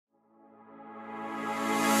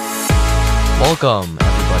Welcome,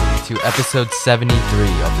 everybody, to episode 73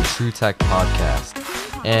 of the True Tech Podcast.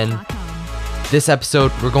 And this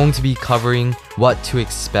episode, we're going to be covering what to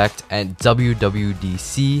expect at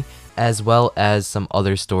WWDC, as well as some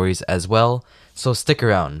other stories as well. So stick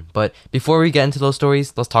around. But before we get into those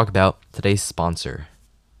stories, let's talk about today's sponsor.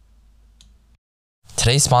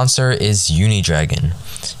 Today's sponsor is Unidragon.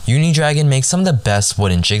 Unidragon makes some of the best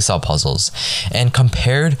wooden jigsaw puzzles, and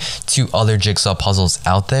compared to other jigsaw puzzles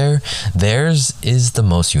out there, theirs is the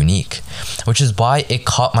most unique, which is why it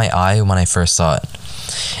caught my eye when I first saw it.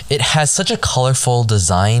 It has such a colorful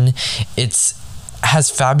design, it has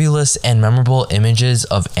fabulous and memorable images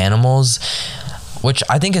of animals, which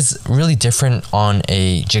I think is really different on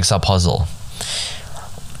a jigsaw puzzle.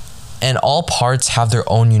 And all parts have their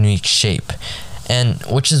own unique shape, and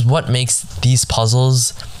which is what makes these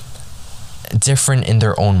puzzles different in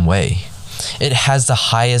their own way. It has the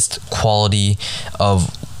highest quality of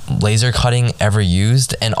laser cutting ever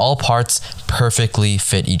used, and all parts perfectly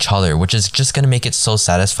fit each other, which is just going to make it so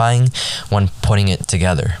satisfying when putting it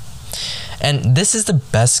together. And this is the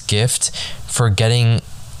best gift for getting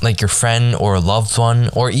like your friend or a loved one,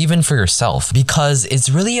 or even for yourself, because it's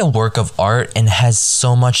really a work of art and has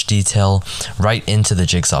so much detail right into the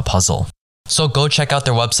jigsaw puzzle. So go check out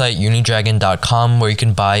their website, unidragon.com, where you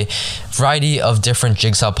can buy a variety of different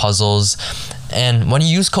jigsaw puzzles. And when you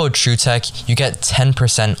use code TrueTech, you get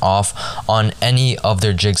 10% off on any of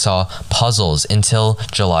their jigsaw puzzles until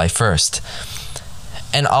July 1st.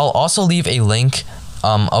 And I'll also leave a link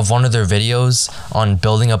of one of their videos on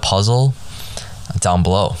building a puzzle down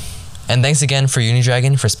below. And thanks again for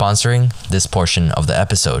Unidragon for sponsoring this portion of the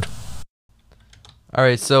episode.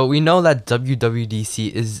 Alright, so we know that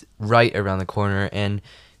WWDC is right around the corner, and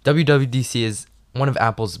WWDC is one of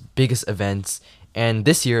Apple's biggest events, and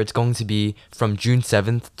this year it's going to be from June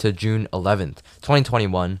 7th to June 11th,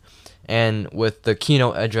 2021, and with the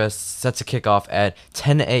keynote address set to kick off at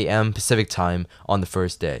 10 a.m. Pacific time on the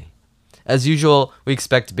first day. As usual, we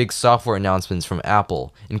expect big software announcements from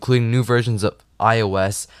Apple, including new versions of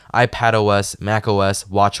iOS, iPadOS, macOS,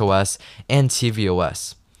 watchOS, and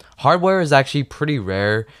tvOS. Hardware is actually pretty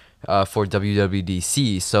rare for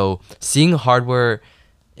WWDC, so seeing hardware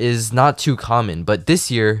is not too common. But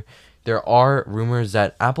this year, there are rumors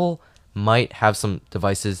that Apple might have some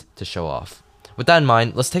devices to show off. With that in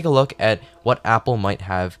mind, let's take a look at what Apple might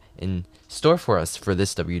have in store for us for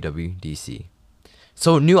this WWDC.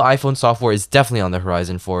 So new iPhone software is definitely on the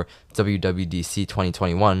horizon for WWDC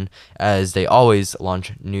 2021, as they always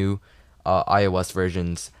launch new iOS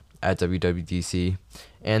versions at WWDC.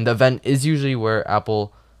 And the event is usually where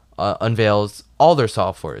Apple unveils all their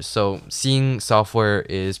softwares. So seeing software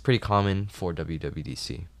is pretty common for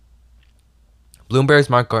WWDC.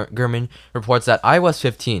 Bloomberg's Mark Gurman reports that iOS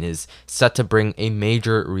 15 is set to bring a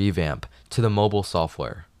major revamp to the mobile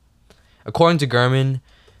software. According to Gurman,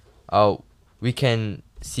 we can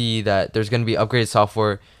see that there's going to be upgraded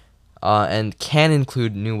software and can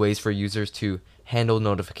include new ways for users to handle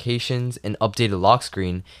notifications, an updated lock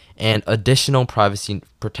screen, and additional privacy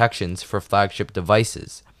protections for flagship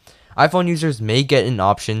devices. iPhone users may get an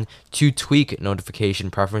option to tweak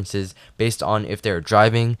notification preferences based on if they're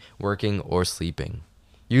driving, working, or sleeping.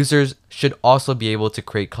 Users should also be able to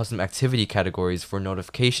create custom activity categories for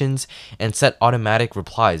notifications and set automatic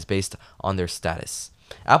replies based on their status.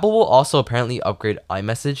 Apple will also apparently upgrade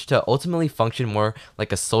iMessage to ultimately function more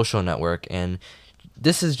like a social network, and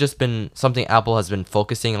this has just been something Apple has been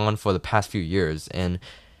focusing on for the past few years, and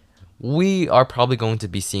we are probably going to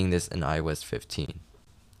be seeing this in iOS 15.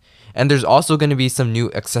 And there's also going to be some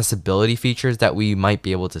new accessibility features that we might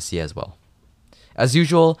be able to see as well. As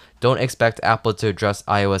usual, don't expect Apple to address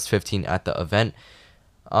iOS 15 at the event,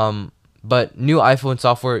 but new iPhone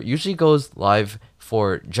software usually goes live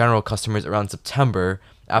for general customers around September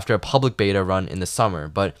after a public beta run in the summer.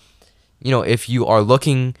 But if you are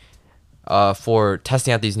looking for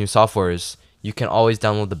testing out these new softwares, you can always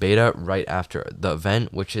download the beta right after the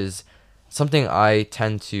event, which is something I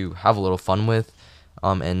tend to have a little fun with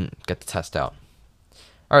and get to test out.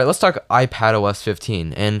 Alright, let's talk iPadOS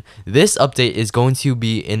 15, and this update is going to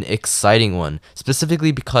be an exciting one,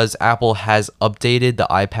 specifically because Apple has updated the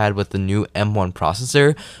iPad with the new M1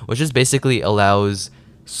 processor, which just basically allows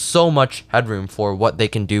so much headroom for what they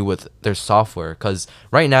can do with their software, because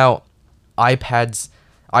right now iPadOS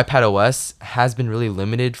has been really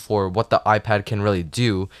limited for what the iPad can really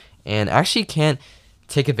do, and actually can't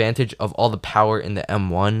take advantage of all the power in the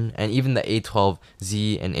M1 and even the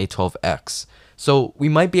A12Z and A12X. So we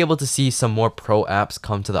might be able to see some more pro apps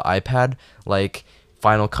come to the iPad, like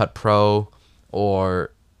Final Cut Pro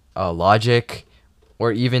or Logic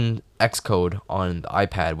or even Xcode on the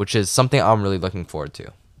iPad, which is something I'm really looking forward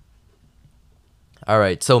to.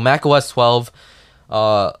 Alright, so macOS 12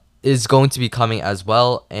 is going to be coming as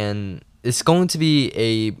well, and it's going to be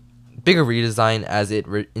a bigger redesign as it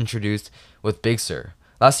introduced with Big Sur.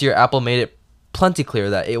 Last year, Apple made it plenty clear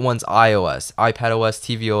that it wants iOS, iPadOS,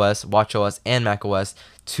 tvOS, watchOS, and macOS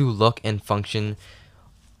to look and function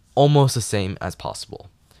almost the same as possible.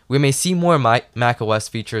 We may see more macOS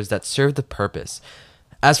features that serve the purpose.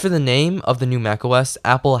 As for the name of the new macOS,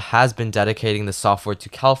 Apple has been dedicating the software to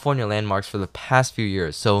California landmarks for the past few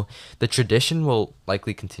years, so the tradition will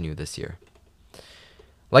likely continue this year.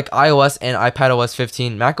 Like iOS and iPadOS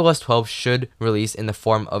 15, macOS 12 should release in the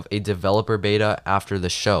form of a developer beta after the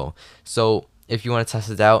show. So if you want to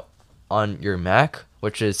test it out on your Mac,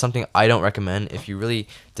 which is something I don't recommend if you really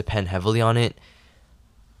depend heavily on it,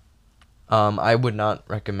 I would not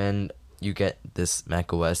recommend you get this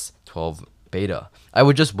macOS 12 beta. I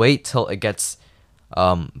would just wait till it gets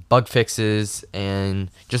bug fixes and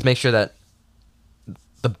just make sure that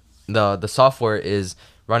the software is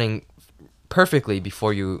running perfectly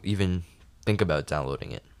before you even think about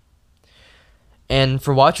downloading it. And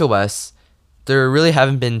for watchOS, there really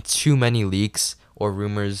haven't been too many leaks or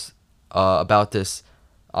rumors about this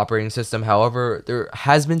operating system. However, there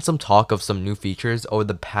has been some talk of some new features over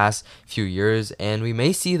the past few years, and we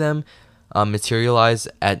may see them materialize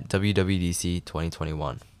at WWDC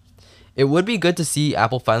 2021. It would be good to see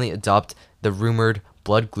Apple finally adopt the rumored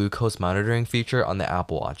blood glucose monitoring feature on the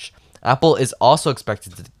Apple Watch. Apple is also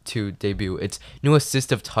expected to debut its new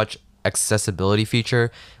assistive touch accessibility feature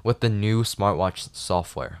with the new smartwatch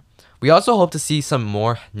software. We also hope to see some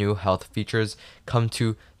more new health features come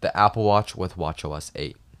to the Apple Watch with watchOS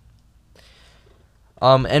 8.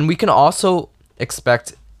 And we can also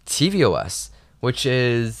expect tvOS, which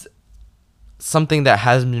is something that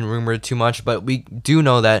hasn't been rumored too much, but we do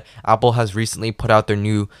know that Apple has recently put out their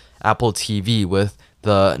new Apple TV with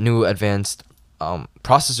the new advanced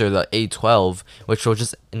processor, the A12, which will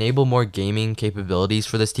just enable more gaming capabilities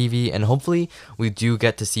for this TV, and hopefully we do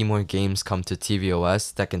get to see more games come to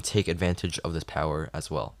tvOS that can take advantage of this power as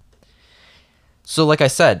well. So like I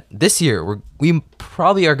said, this year we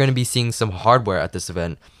probably are going to be seeing some hardware at this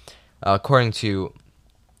event. According to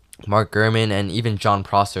Mark Gurman and even John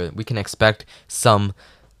Prosser, we can expect some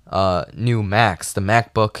new Macs, the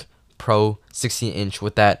MacBook Pro 16-inch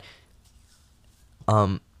with that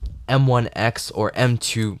M1X or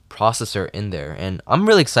M2 processor in there. And I'm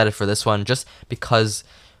really excited for this one just because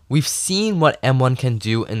we've seen what M1 can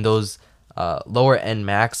do in those lower end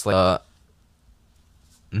Macs like the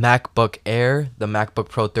MacBook Air, the MacBook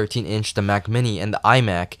Pro 13-inch, the Mac Mini, and the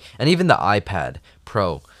iMac, and even the iPad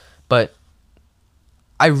Pro. But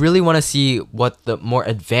I really want to see what the more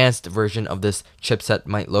advanced version of this chipset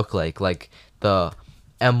might look like the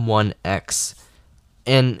M1X.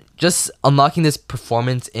 And just unlocking this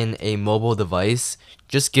performance in a mobile device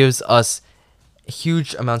just gives us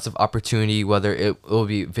huge amounts of opportunity, whether it will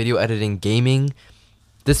be video editing, gaming.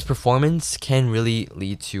 This performance can really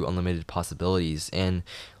lead to unlimited possibilities, and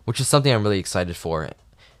which is something I'm really excited for.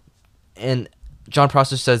 And John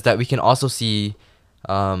Prosser says that we can also see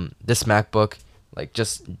this MacBook like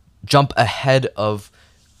just jump ahead of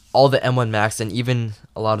all the M1 Macs and even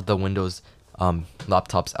a lot of the Windows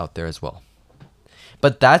laptops out there as well.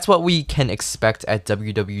 But that's what we can expect at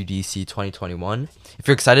WWDC 2021. If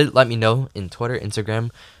you're excited, let me know in Twitter, Instagram,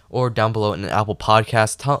 or down below in an Apple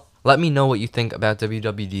Podcast. Let me know what you think about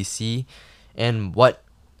WWDC and what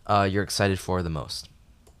you're excited for the most.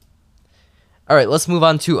 All right, let's move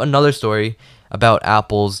on to another story about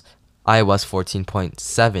Apple's iOS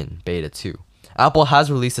 14.7 Beta 2. Apple has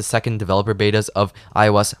released the second developer betas of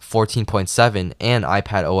iOS 14.7 and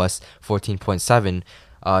iPadOS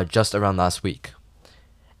 14.7 just around last week.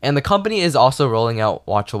 And the company is also rolling out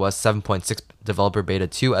watchOS 7.6 developer beta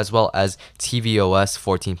 2 as well as tvOS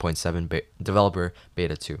 14.7 developer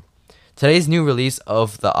beta 2. Today's new release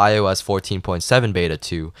of the iOS 14.7 beta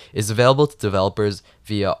 2 is available to developers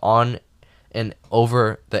via on and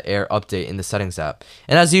over-the-air update in the settings app.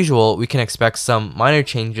 And as usual, we can expect some minor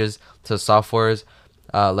changes to softwares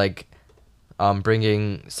like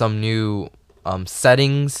bringing some new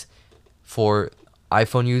settings for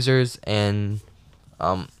iPhone users, and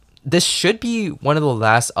this should be one of the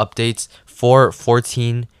last updates for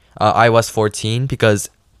iOS 14 because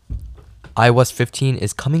iOS 15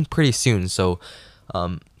 is coming pretty soon. So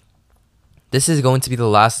this is going to be the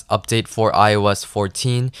last update for iOS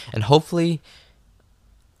 14, and hopefully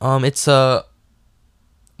it's a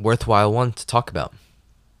worthwhile one to talk about.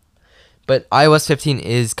 But iOS 15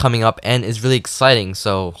 is coming up and is really exciting,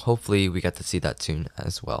 so hopefully we get to see that soon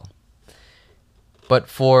as well. But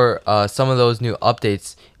for some of those new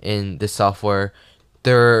updates in the software,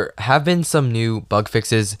 there have been some new bug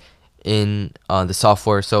fixes in the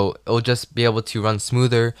software, so it'll just be able to run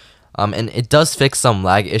smoother. And it does fix some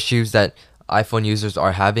lag issues that iPhone users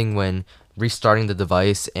are having when restarting the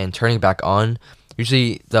device and turning back on.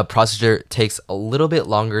 Usually the processor takes a little bit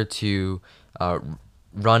longer to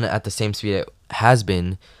run at the same speed it has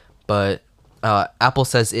been, but Apple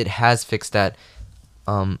says it has fixed that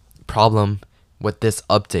problem with this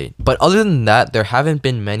update. But other than that, there haven't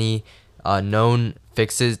been many known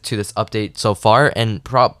fixes to this update so far, and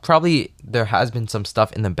probably there has been some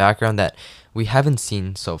stuff in the background that we haven't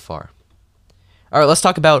seen so far. Alright, let's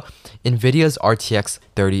talk about NVIDIA's RTX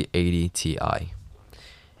 3080 Ti.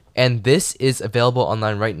 And this is available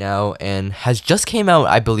online right now and has just came out,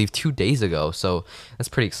 I believe, 2 days ago, so that's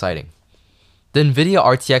pretty exciting. The NVIDIA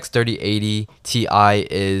RTX 3080 Ti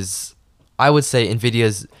is, I would say,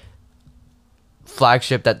 NVIDIA's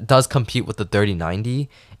flagship that does compete with the 3090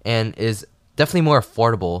 and is definitely more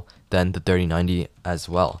affordable than the 3090 as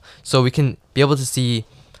well. So we can be able to see,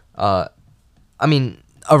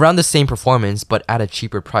 around the same performance but at a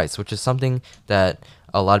cheaper price, which is something that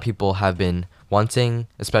a lot of people have been wanting,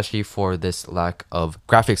 especially for this lack of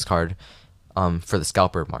graphics card for the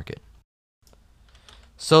scalper market.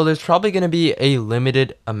 So there's probably going to be a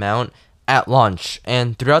limited amount at launch,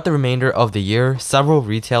 and throughout the remainder of the year, several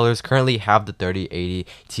retailers currently have the 3080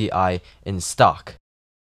 Ti in stock.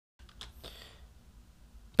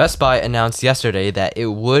 Best Buy announced yesterday that it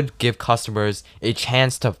would give customers a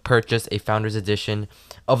chance to purchase a Founders Edition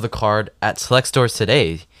of the card at select stores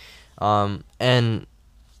today. And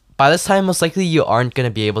by this time, most likely you aren't going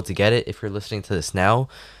to be able to get it if you're listening to this now.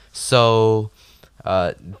 So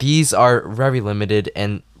these are very limited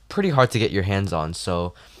and pretty hard to get your hands on.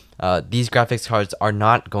 So these graphics cards are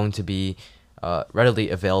not going to be readily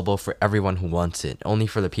available for everyone who wants it, only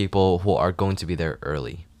for the people who are going to be there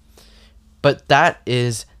early. But that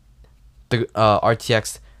is the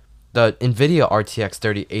the NVIDIA RTX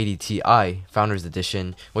 3080 Ti Founders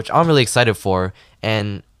Edition, which I'm really excited for,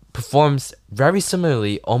 and performs very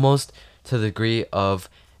similarly, almost to the degree of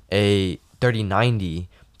a 3090,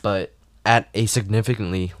 but at a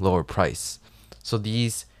significantly lower price. So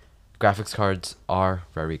these graphics cards are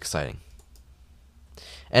very exciting.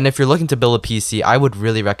 And if you're looking to build a PC, I would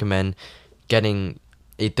really recommend getting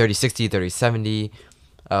a 3060, 3070,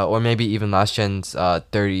 or maybe even last gen's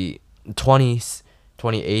 3020s,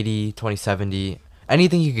 2080, 2070.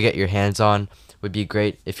 Anything you could get your hands on would be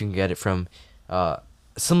great if you can get it from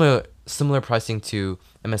similar pricing to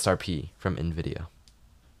MSRP from NVIDIA.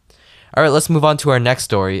 Alright, let's move on to our next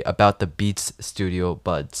story about the Beats Studio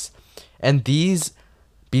Buds. And these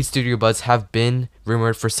Beats Studio Buds have been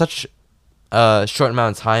rumored for such a short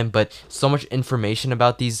amount of time, but so much information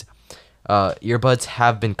about these earbuds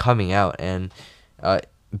have been coming out, and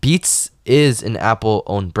Beats is an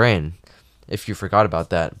Apple-owned brand, if you forgot about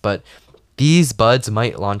that. But these buds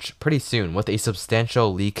might launch pretty soon, with a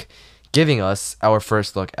substantial leak giving us our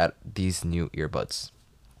first look at these new earbuds.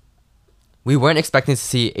 We weren't expecting to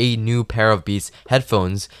see a new pair of Beats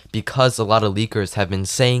headphones because a lot of leakers have been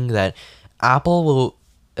saying that Apple will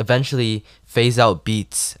eventually phase out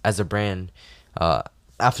Beats as a brand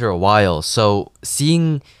after a while. So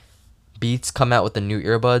seeing Beats come out with the new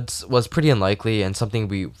earbuds was pretty unlikely and something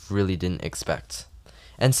we really didn't expect.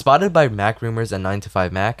 And spotted by Mac Rumors and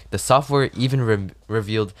 9to5Mac, the software even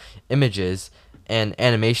revealed images and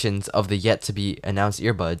animations of the yet-to-be-announced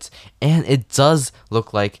earbuds, and it does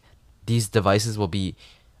look like these devices will be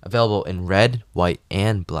available in red, white,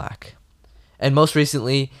 and black. And most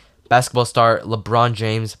recently, basketball star LeBron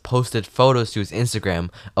James posted photos to his Instagram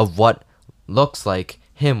of what looks like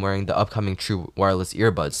him wearing the upcoming True Wireless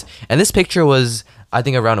earbuds. And this picture was, I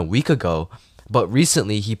think, around a week ago, but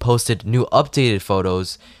recently he posted new updated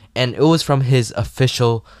photos, and it was from his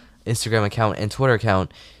official Instagram account and Twitter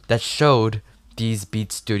account that showed these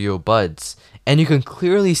Beats Studio Buds. And you can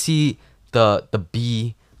clearly see the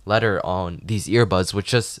B letter on these earbuds, which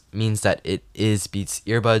just means that it is Beats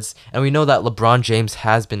earbuds. And we know that LeBron James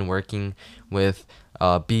has been working with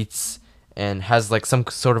Beats and has like some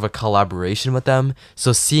sort of a collaboration with them.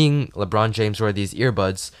 So seeing LeBron James wear these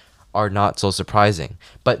earbuds are not so surprising.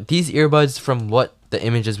 But these earbuds, from what the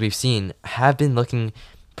images we've seen, have been looking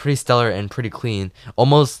pretty stellar and pretty clean,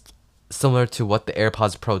 almost similar to what the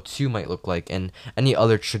AirPods Pro 2 might look like and any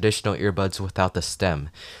other traditional earbuds without the stem.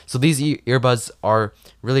 So these earbuds are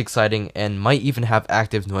really exciting and might even have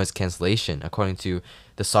active noise cancellation, according to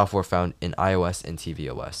the software found in iOS and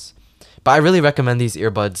tvOS. But I really recommend these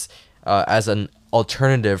earbuds as an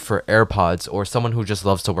alternative for AirPods or someone who just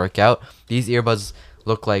loves to work out. These earbuds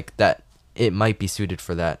look like that it might be suited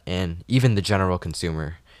for that, and even the general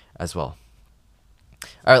consumer as well.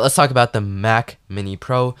 All right, let's talk about the Mac Mini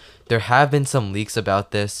Pro. There have been some leaks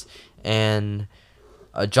about this, and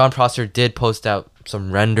John Prosser did post out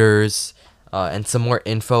some renders and some more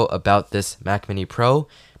info about this Mac Mini Pro.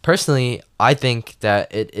 Personally, I think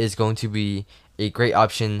that it is going to be a great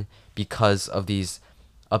option because of these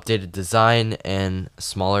updated design and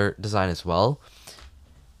smaller design as well.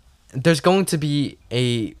 There's going to be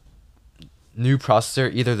a new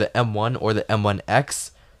processor, either the M1 or the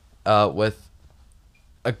M1X, with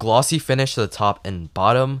a glossy finish to the top and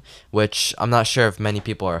bottom, which I'm not sure if many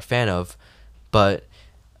people are a fan of, but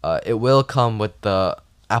it will come with the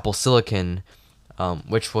Apple Silicon,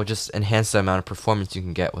 which will just enhance the amount of performance you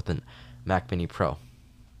can get with an Mac Mini Pro.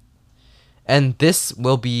 And this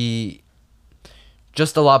will be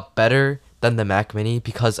just a lot better than the Mac Mini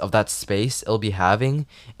because of that space it'll be having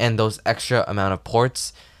and those extra amount of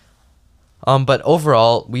ports. But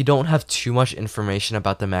overall, we don't have too much information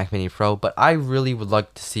about the Mac Mini Pro, but I really would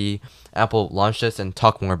like to see Apple launch this and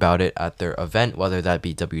talk more about it at their event, whether that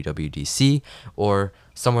be WWDC or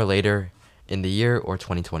somewhere later in the year or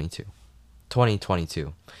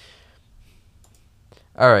 2022.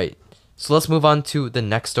 All right, so let's move on to the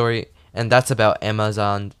next story, and that's about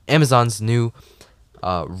Amazon's new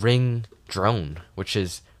Ring drone, which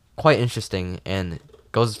is quite interesting and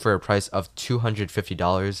goes for a price of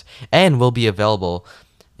 $250 and will be available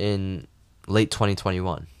in late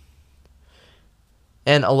 2021.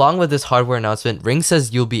 And along with this hardware announcement, Ring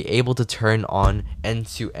says you'll be able to turn on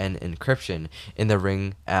end-to-end encryption in the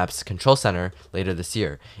Ring app's control center later this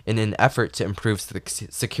year in an effort to improve the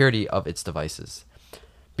security of its devices.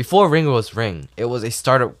 Before Ring was Ring, it was a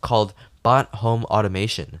startup called Bot Home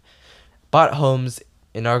Automation. Bot Home's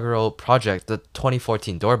inaugural project, the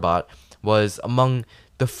 2014 Doorbot, was among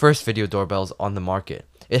the first video doorbells on the market.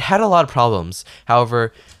 It had a lot of problems.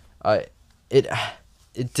 However, it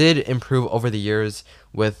did improve over the years,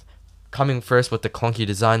 with coming first with the clunky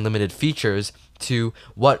design, limited features, to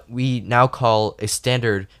what we now call a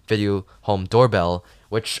standard video home doorbell,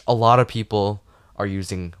 which a lot of people are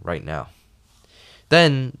using right now.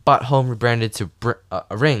 Then Bot Home rebranded to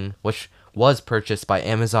Ring, which was purchased by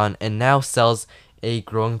Amazon and now sells a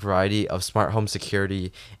growing variety of smart home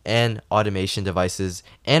security and automation devices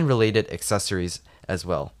and related accessories as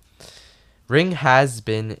well. Ring has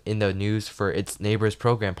been in the news for its Neighbors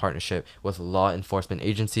program partnership with law enforcement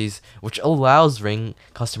agencies, which allows Ring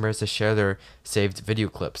customers to share their saved video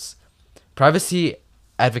clips. Privacy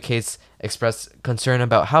advocates express concern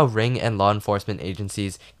about how Ring and law enforcement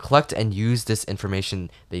agencies collect and use this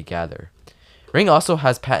information they gather. Ring also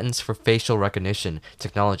has patents for facial recognition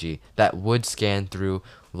technology that would scan through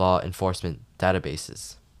law enforcement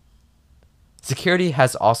databases. Security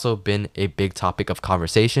has also been a big topic of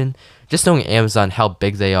conversation. Just knowing Amazon, how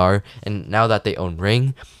big they are, and now that they own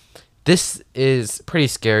Ring, this is pretty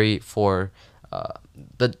scary for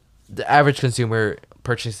the average consumer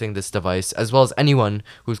purchasing this device, as well as anyone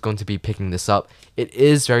who's going to be picking this up. It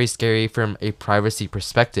is very scary from a privacy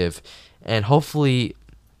perspective, and hopefully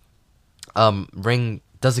Ring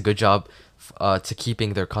does a good job to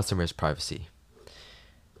keeping their customers' privacy.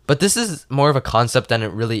 But this is more of a concept than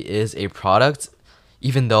it really is a product,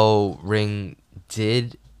 even though Ring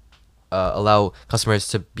did allow customers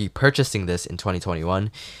to be purchasing this in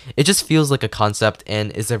 2021. It just feels like a concept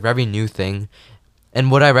and is a very new thing.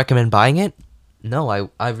 And would I recommend buying it? No, I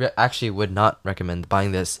actually would not recommend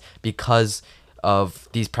buying this because of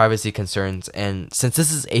these privacy concerns. And since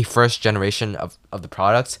this is a first generation of the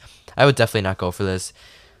products, I would definitely not go for this.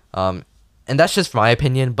 And that's just my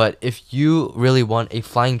opinion, but if you really want a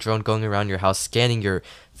flying drone going around your house, scanning your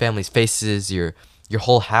family's faces, your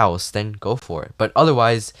whole house, then go for it. But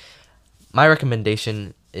otherwise, my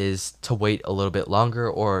recommendation is to wait a little bit longer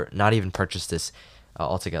or not even purchase this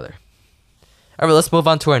altogether. All right, let's move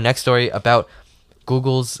on to our next story about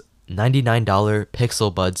Google's $99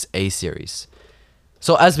 Pixel Buds A series.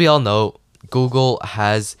 So as we all know, Google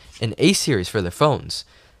has an A series for their phones.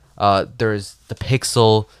 There's the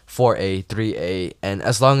Pixel 4a, 3a, and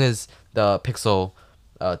as long as the Pixel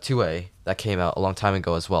 2a that came out a long time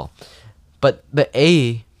ago as well. But the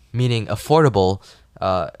A, meaning affordable,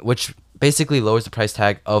 which basically lowers the price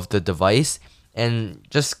tag of the device and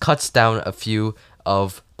just cuts down a few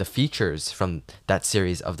of the features from that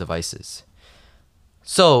series of devices.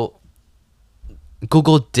 So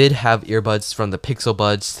Google did have earbuds from the Pixel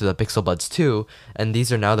Buds to the Pixel Buds 2, and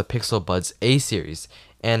these are now the Pixel Buds A series.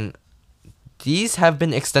 And these have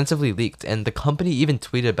been extensively leaked, and the company even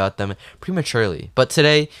tweeted about them prematurely. But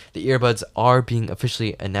today, the earbuds are being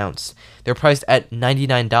officially announced. They're priced at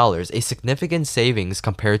 $99, a significant savings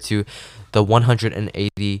compared to the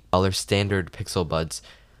 $180 standard Pixel Buds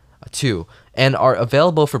 2, and are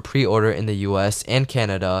available for pre-order in the US and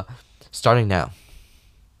Canada starting now.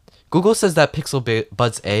 Google says that Pixel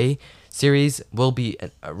Buds A series will be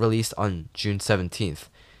released on June 17th.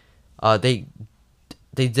 They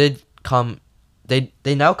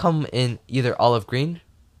now come in either olive green,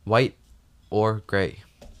 white, or gray.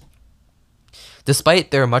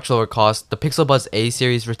 Despite their much lower cost, the Pixel Buds A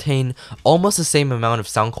series retain almost the same amount of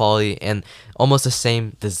sound quality and almost the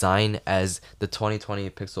same design as the 2020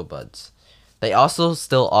 Pixel Buds. They also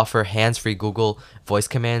still offer hands-free Google voice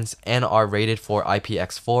commands and are rated for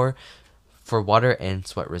IPX4 for water and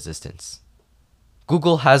sweat resistance.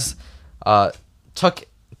 Google has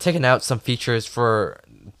taken out some features for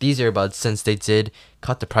these earbuds since they did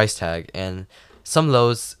cut the price tag, and some of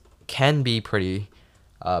those can be pretty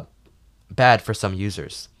bad for some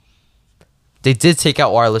users. They did take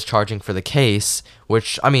out wireless charging for the case,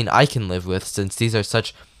 which I can live with since these are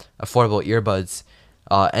such affordable earbuds.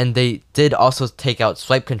 And they did also take out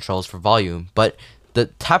swipe controls for volume, but the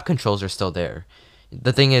tap controls are still there.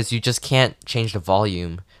 The thing is, you just can't change the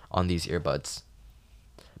volume on these earbuds.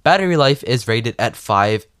 Battery life is rated at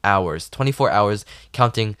 5 hours, 24 hours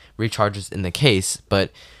counting recharges in the case,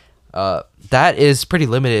 but that is pretty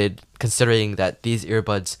limited considering that these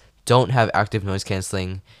earbuds don't have active noise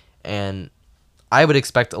cancelling, and I would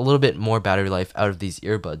expect a little bit more battery life out of these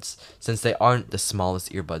earbuds since they aren't the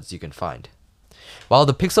smallest earbuds you can find. While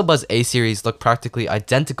the Pixel Buds A series look practically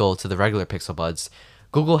identical to the regular Pixel Buds,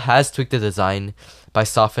 Google has tweaked the design by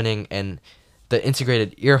softening the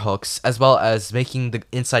integrated ear hooks, as well as making the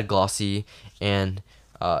inside glossy and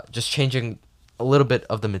just changing a little bit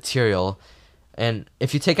of the material. And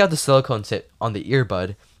if you take out the silicone tip on the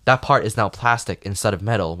earbud, that part is now plastic instead of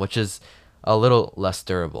metal, which is a little less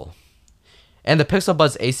durable. And the Pixel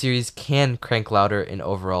Buds A series can crank louder in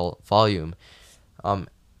overall volume.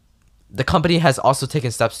 The company has also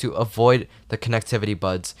taken steps to avoid the connectivity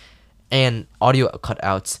buds and audio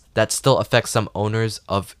cutouts that still affect some owners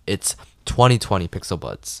of its 2020 Pixel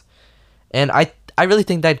Buds. And I really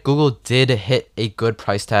think that Google did hit a good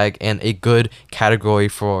price tag and a good category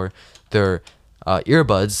for their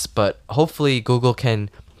earbuds, but hopefully Google can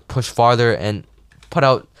push farther and put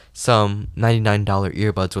out some $99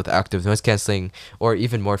 earbuds with active noise cancelling or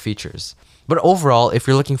even more features. But overall, if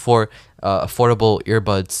you're looking for affordable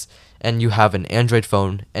earbuds and you have an Android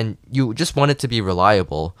phone and you just want it to be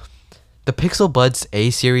reliable, the Pixel Buds A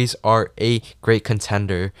series are a great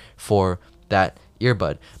contender for that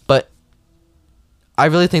earbud. But I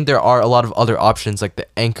really think there are a lot of other options like the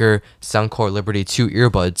Anker Soundcore Liberty 2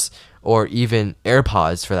 earbuds, or even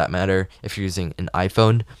AirPods for that matter if you're using an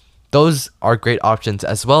iPhone. Those are great options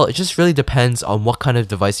as well. It just really depends on what kind of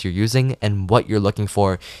device you're using and what you're looking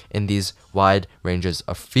for in these wide ranges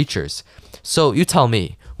of features. So you tell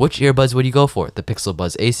me, which earbuds would you go for? The Pixel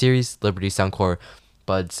Buds A series, Liberty Soundcore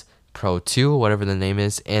Buds Pro 2, whatever the name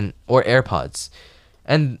is, or AirPods.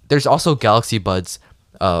 And there's also Galaxy Buds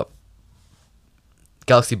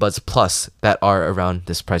Plus that are around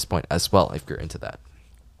this price point as well if you're into that.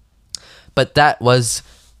 But that was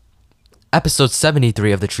episode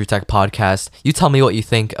 73 of the True Tech Podcast. You tell me what you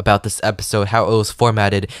think about this episode, how it was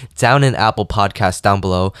formatted, down in Apple Podcasts down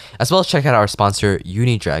below, as well as check out our sponsor,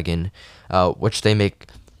 Unidragon, which they make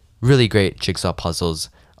really great jigsaw puzzles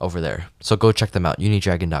over there. So go check them out,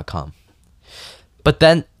 unidragon.com. But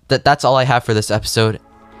then, that's all I have for this episode,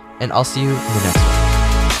 and I'll see you in the next one.